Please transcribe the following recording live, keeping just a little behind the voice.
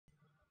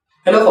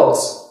Hello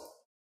folks,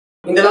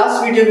 in the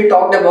last video we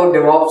talked about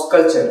DevOps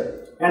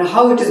culture and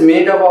how it is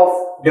made up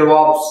of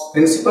DevOps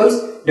principles,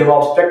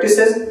 DevOps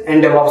practices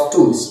and DevOps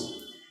tools.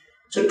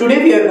 So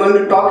today we are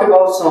going to talk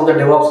about some of the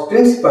DevOps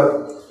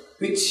principles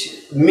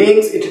which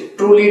makes it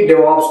truly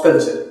DevOps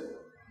culture.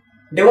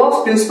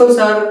 DevOps principles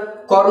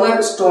are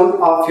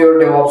cornerstone of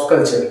your DevOps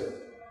culture.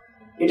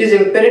 It is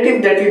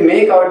imperative that we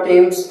make our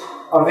teams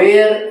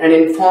aware and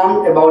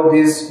informed about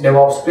these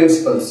DevOps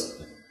principles.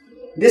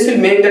 This will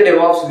make the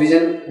DevOps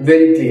vision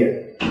very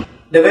clear.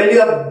 The value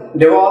of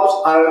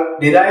DevOps are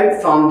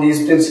derived from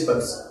these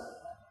principles.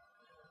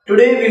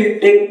 Today we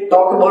will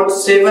talk about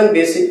 7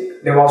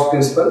 basic DevOps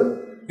principles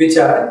which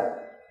are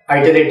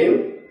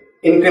iterative,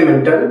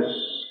 incremental,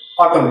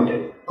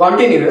 automated,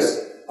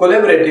 continuous,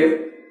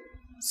 collaborative,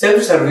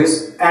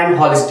 self-service and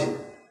holistic.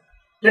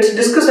 Let's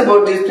discuss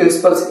about these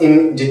principles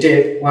in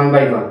detail one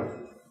by one.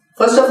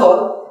 First of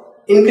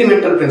all,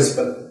 incremental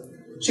principle.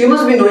 So you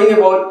must be knowing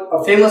about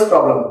a famous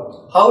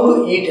problem, how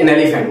to eat an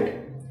elephant.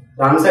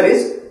 The answer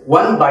is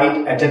one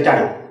bite at a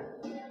time.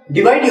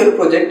 Divide your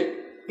project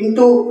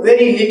into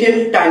very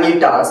little tiny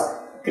tasks,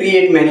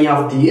 create many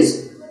of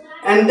these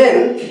and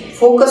then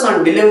focus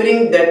on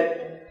delivering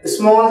that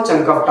small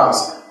chunk of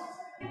task.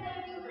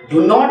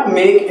 Do not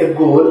make a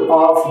goal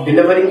of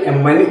delivering a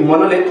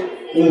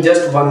monolith in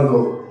just one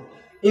go.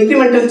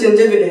 Incremental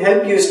changes will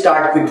help you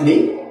start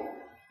quickly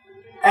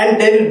and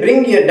they will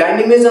bring a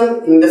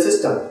dynamism in the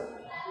system.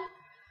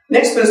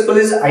 Next principle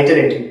is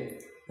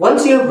iterative.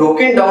 Once you have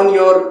broken down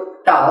your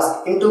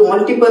task into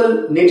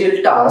multiple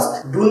little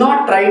tasks, do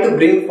not try to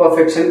bring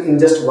perfection in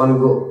just one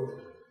go.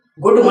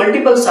 Go to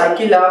multiple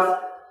cycle of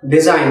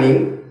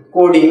designing,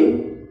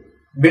 coding,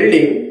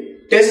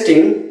 building,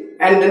 testing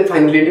and then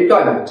finally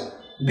deployment.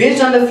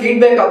 Based on the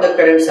feedback of the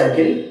current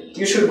cycle,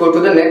 you should go to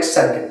the next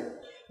cycle.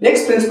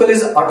 Next principle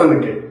is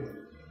automated.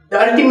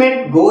 The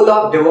ultimate goal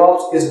of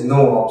DevOps is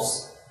no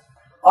ops.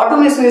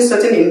 Automation is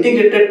such an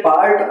integrated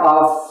part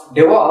of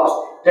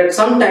DevOps that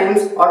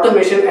sometimes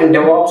automation and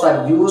DevOps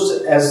are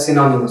used as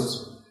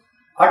synonymous.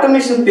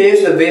 Automation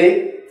paves the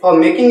way for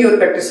making your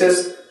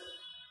practices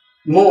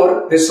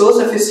more resource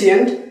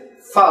efficient,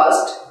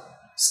 fast,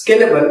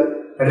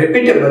 scalable,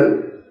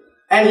 repeatable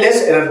and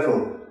less error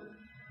prone.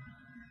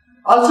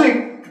 Also,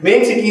 it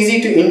makes it easy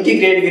to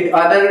integrate with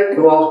other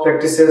DevOps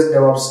practices,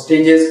 DevOps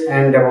stages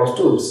and DevOps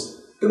tools.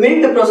 To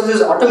make the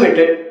processes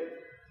automated,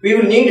 we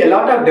will need a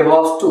lot of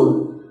DevOps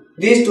tools.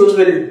 These tools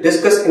we will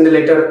discuss in the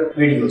later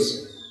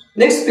videos.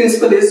 Next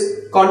principle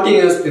is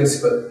continuous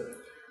principle.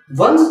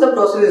 Once the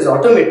process is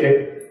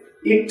automated,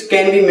 it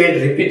can be made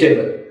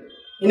repeatable.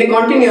 In a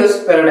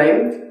continuous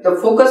paradigm, the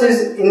focus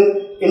is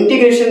in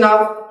integration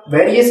of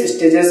various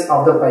stages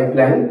of the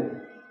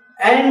pipeline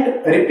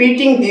and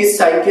repeating these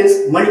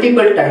cycles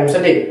multiple times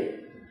a day.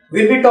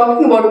 We will be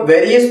talking about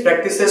various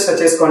practices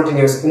such as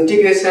continuous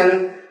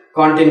integration,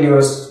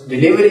 continuous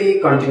delivery,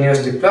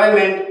 continuous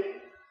deployment.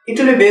 It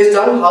will be based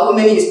on how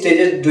many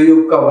stages do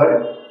you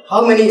cover,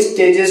 how many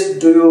stages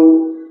do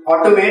you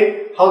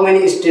automate, how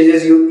many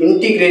stages you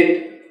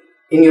integrate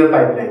in your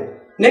pipeline.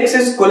 Next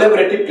is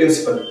collaborative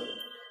principle.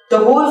 The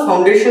whole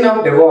foundation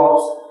of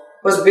DevOps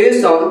was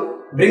based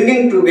on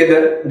bringing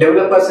together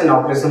developers and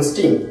operations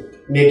team,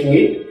 making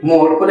it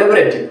more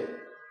collaborative.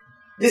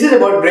 This is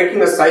about breaking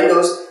the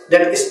silos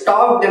that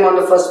stopped them on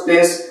the first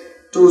place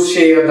to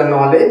share the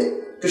knowledge,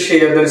 to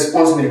share the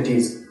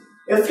responsibilities.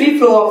 A free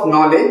flow of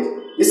knowledge,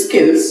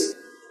 skills,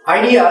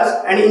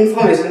 ideas and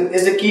information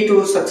is the key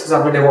to success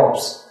of the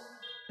DevOps.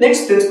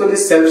 Next principle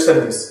is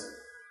self-service.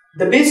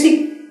 The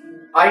basic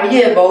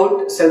idea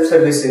about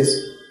self-service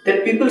is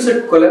that people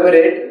should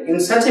collaborate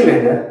in such a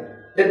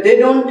manner that they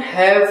don't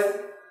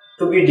have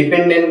to be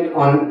dependent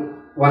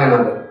on one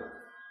another.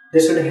 They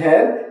should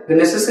have the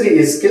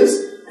necessary skills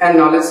and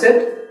knowledge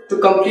set to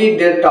complete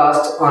their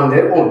tasks on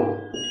their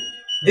own.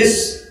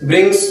 This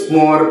brings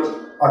more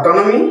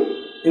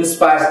autonomy,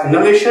 inspires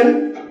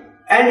innovation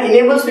and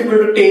enables people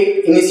to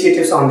take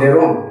initiatives on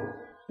their own.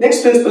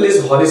 Next principle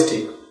is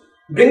holistic.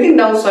 Bringing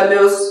down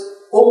silos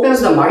opens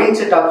the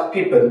mindset of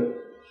people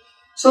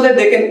so that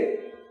they can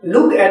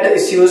look at the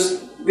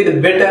issues with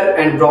a better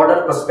and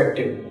broader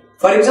perspective.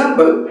 For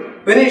example,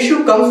 when an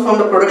issue comes from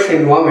the production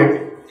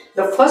environment,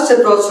 the first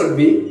approach should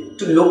be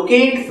to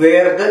locate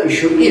where the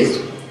issue is,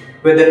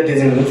 whether it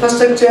is in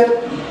infrastructure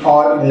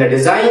or in the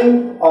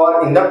design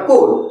or in the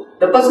code.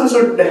 The person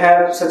should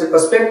have such a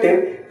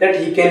perspective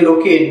that he can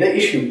locate the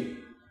issue.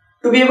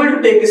 To be able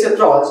to take this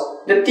approach,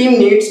 the team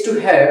needs to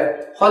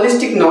have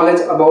holistic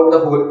knowledge about the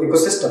whole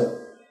ecosystem.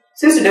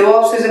 Since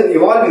DevOps is an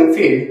evolving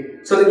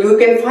field, so that you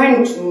can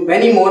find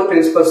many more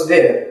principles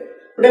there.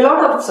 But a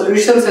lot of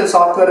solutions and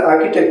software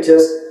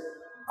architectures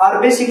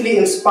are basically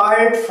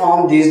inspired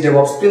from these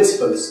DevOps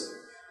principles.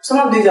 Some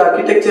of these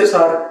architectures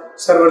are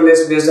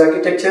serverless based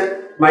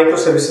architecture,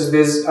 microservices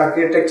based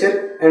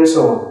architecture and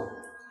so on.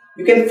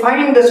 You can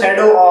find the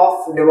shadow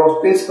of DevOps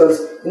principles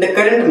in the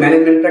current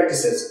management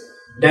practices,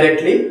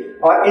 directly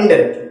or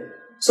indirectly.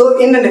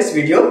 So in the next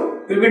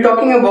video, we'll be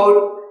talking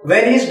about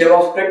various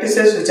DevOps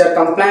practices which are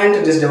compliant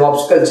to this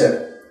DevOps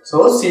culture.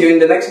 So see you in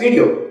the next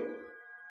video.